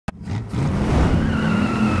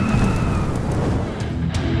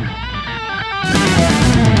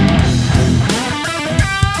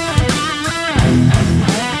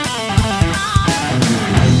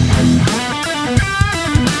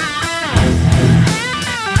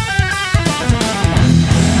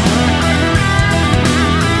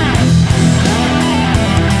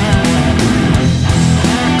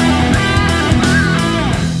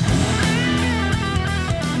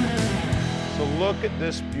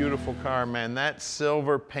beautiful car, man. That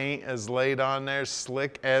silver paint is laid on there,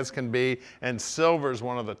 slick as can be, and silver is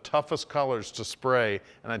one of the toughest colors to spray.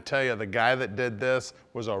 And I tell you, the guy that did this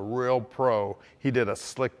was a real pro. He did a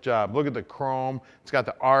slick job. Look at the chrome. It's got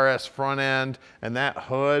the RS front end, and that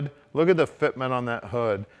hood. Look at the fitment on that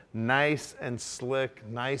hood. Nice and slick,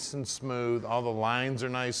 nice and smooth. All the lines are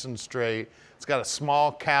nice and straight. It's got a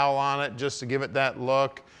small cowl on it just to give it that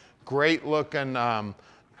look. Great looking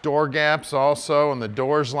door gaps also, and the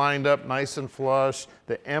doors lined up nice and flush.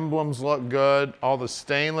 The emblems look good. All the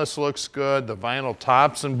stainless looks good. The vinyl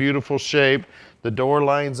top's in beautiful shape. The door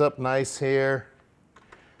lines up nice here.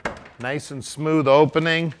 Nice and smooth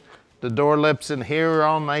opening. The door lips in here are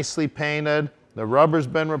all nicely painted. The rubber's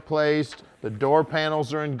been replaced. The door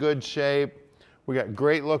panels are in good shape. We got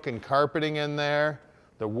great looking carpeting in there.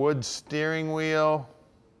 The wood steering wheel.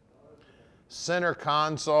 Center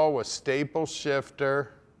console with staple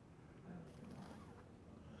shifter.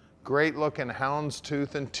 Great looking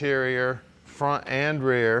houndstooth interior, front and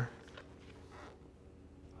rear.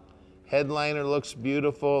 Headliner looks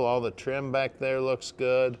beautiful. All the trim back there looks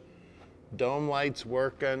good. Dome lights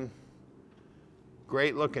working.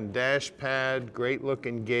 Great looking dash pad, great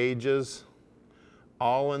looking gauges.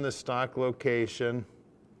 All in the stock location.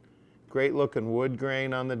 Great looking wood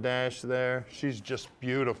grain on the dash there. She's just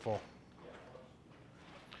beautiful.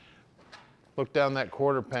 Look down that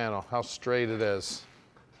quarter panel, how straight it is.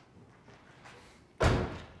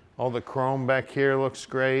 All the chrome back here looks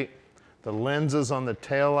great. The lenses on the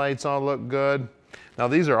taillights all look good. Now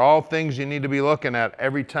these are all things you need to be looking at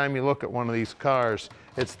every time you look at one of these cars.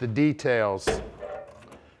 It's the details.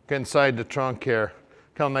 Get inside the trunk here.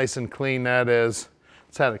 Look how nice and clean that is.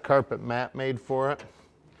 It's had a carpet mat made for it.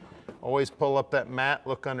 Always pull up that mat,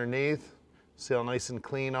 look underneath. See how nice and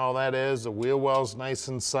clean all that is. The wheel well's nice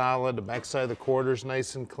and solid. The backside of the quarter's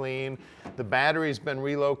nice and clean. The battery's been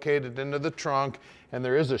relocated into the trunk, and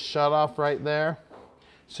there is a shut-off right there.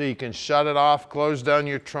 So you can shut it off, close down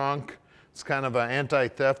your trunk. It's kind of an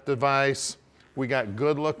anti-theft device. We got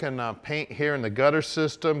good looking paint here in the gutter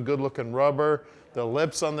system, good looking rubber. The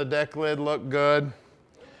lips on the deck lid look good.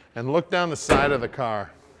 And look down the side of the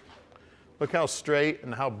car. Look how straight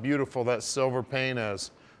and how beautiful that silver paint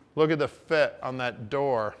is. Look at the fit on that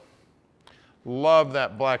door. Love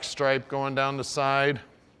that black stripe going down the side.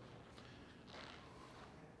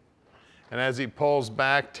 And as he pulls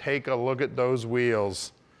back, take a look at those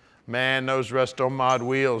wheels. Man, those Restomod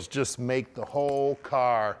wheels just make the whole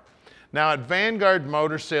car. Now at Vanguard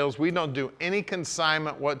Motor Sales, we don't do any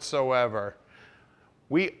consignment whatsoever.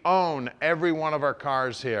 We own every one of our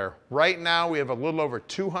cars here. Right now we have a little over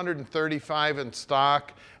 235 in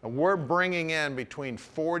stock, and we're bringing in between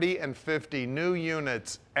 40 and 50 new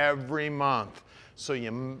units every month. So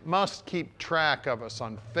you must keep track of us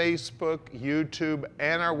on Facebook, YouTube,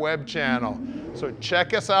 and our web channel. So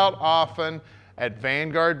check us out often at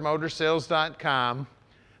vanguardmotorsales.com.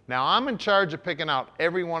 Now I'm in charge of picking out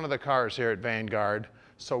every one of the cars here at Vanguard.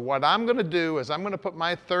 So what I'm going to do is I'm going to put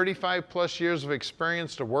my 35 plus years of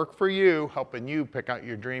experience to work for you, helping you pick out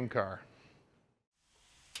your dream car.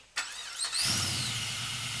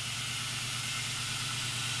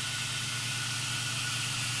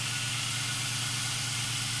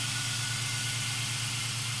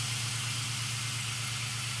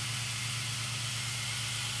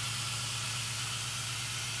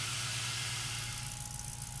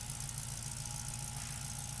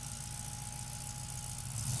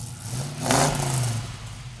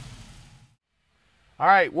 All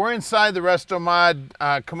right, we're inside the Restomod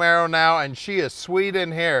Camaro now, and she is sweet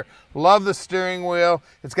in here. Love the steering wheel.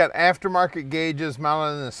 It's got aftermarket gauges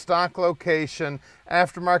mounted in the stock location,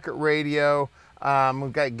 aftermarket radio.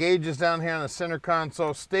 We've got gauges down here on the center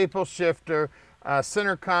console, staple shifter,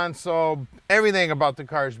 center console. Everything about the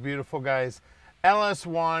car is beautiful, guys.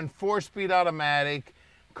 LS1, 4-speed automatic.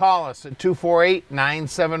 Call us at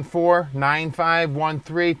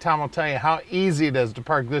 248-974-9513. Tom will tell you how easy it is to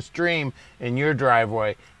park this dream in your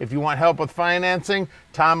driveway. If you want help with financing,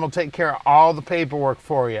 Tom will take care of all the paperwork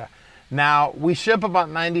for you. Now, we ship about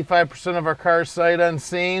 95% of our cars sight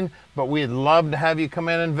unseen, but we'd love to have you come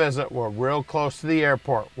in and visit. We're real close to the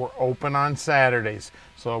airport. We're open on Saturdays.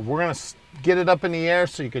 So we're going to get it up in the air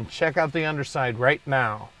so you can check out the underside right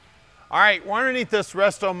now. All right, we're underneath this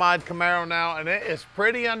Restomod Camaro now, and it is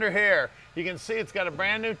pretty under here. You can see it's got a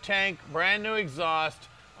brand new tank, brand new exhaust,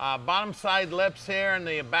 bottom side lips here, and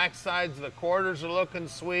the back sides of the quarters are looking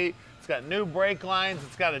sweet. It's got new brake lines.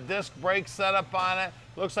 It's got a disc brake setup on it.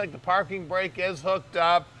 Looks like the parking brake is hooked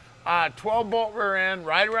up. 12-bolt rear end,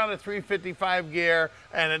 right around the 355 gear,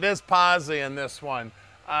 and it is posi in this one.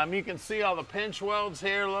 You can see all the pinch welds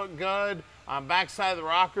here look good. Backside of the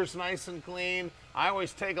rocker's nice and clean. I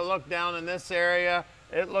always take a look down in this area.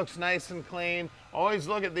 It looks nice and clean. Always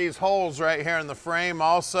look at these holes right here in the frame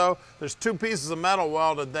also. There's 2 pieces of metal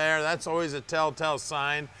welded there. That's always a telltale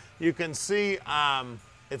sign. You can see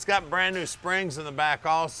it's got brand new springs in the back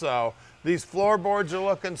also. These floorboards are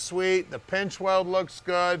looking sweet. The pinch weld looks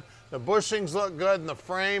good. The bushings look good in the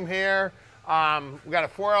frame here. We got a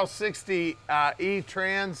 4L60 E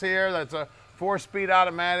trans here. That's a 4-speed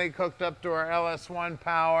automatic hooked up to our LS1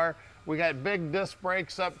 power. We got big disc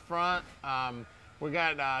brakes up front. We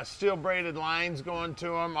got steel braided lines going to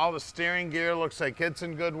them. All the steering gear looks like it's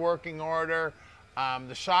in good working order.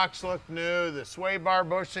 The shocks look new. The sway bar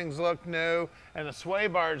bushings look new. And the sway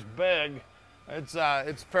bar is big.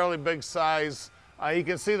 It's fairly big size. You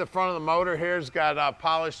can see the front of the motor here's got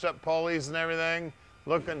polished up pulleys and everything.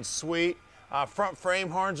 Looking sweet. Front frame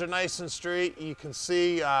horns are nice and straight. You can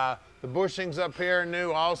see the bushings up here are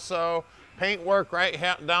new also. Paint work right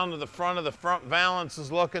down to the front of the front valance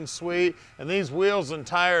is looking sweet. And these wheels and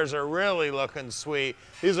tires are really looking sweet.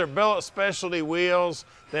 These are billet specialty wheels.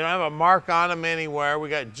 They don't have a mark on them anywhere. We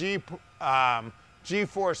got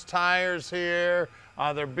G-Force tires here.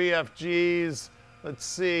 They're BFGs. Let's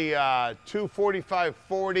see,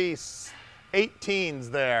 245/40 18s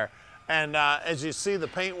there. And as you see, the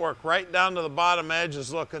paintwork right down to the bottom edge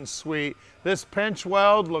is looking sweet. This pinch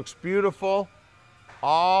weld looks beautiful.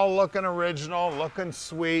 All looking original, looking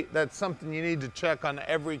sweet. That's something you need to check on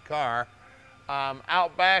every car.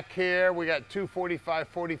 Out back here, we got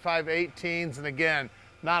 245/45 18s. And again,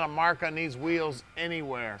 not a mark on these wheels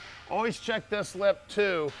anywhere. Always check this lip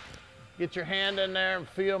too. Get your hand in there and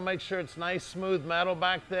feel, make sure it's nice, smooth metal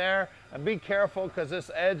back there. And be careful because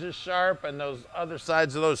this edge is sharp and those other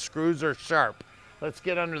sides of those screws are sharp. Let's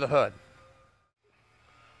get under the hood.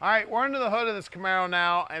 All right, we're under the hood of this Camaro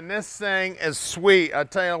now, and this thing is sweet. I'll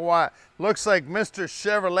tell you what, looks like Mr.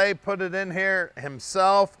 Chevrolet put it in here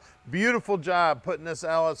himself. Beautiful job putting this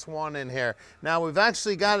LS1 in here. Now we've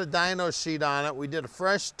actually got a dyno sheet on it. We did a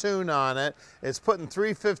fresh tune on it. It's putting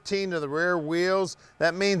 315 to the rear wheels.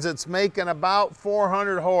 That means it's making about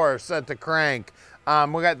 400 horse at the crank.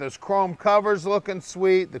 We got those chrome covers looking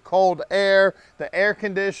sweet, the cold air, the air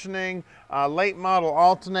conditioning, late model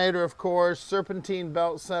alternator, of course, serpentine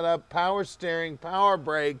belt setup, power steering, power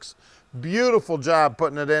brakes. Beautiful job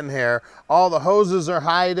putting it in here. All the hoses are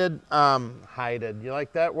hidden. You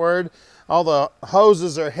like that word? All the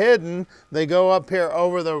hoses are hidden. They go up here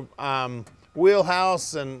over the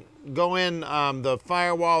wheelhouse and go in the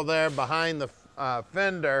firewall there behind the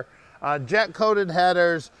fender. Jet coated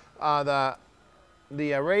headers.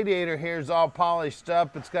 The radiator here is all polished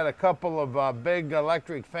up. It's got a couple of big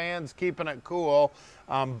electric fans keeping it cool.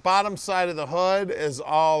 Bottom side of the hood is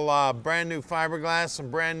all brand new fiberglass and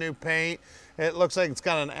brand new paint. It looks like it's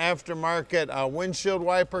got an aftermarket windshield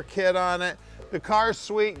wiper kit on it. The car's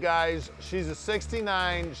sweet, guys. She's a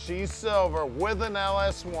 69, she's silver with an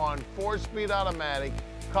LS1, 4-speed automatic.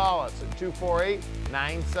 Call us at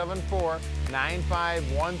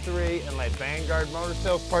 248-974-9513 and let Vanguard Motor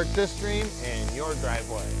Sales park this dream in your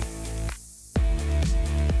driveway.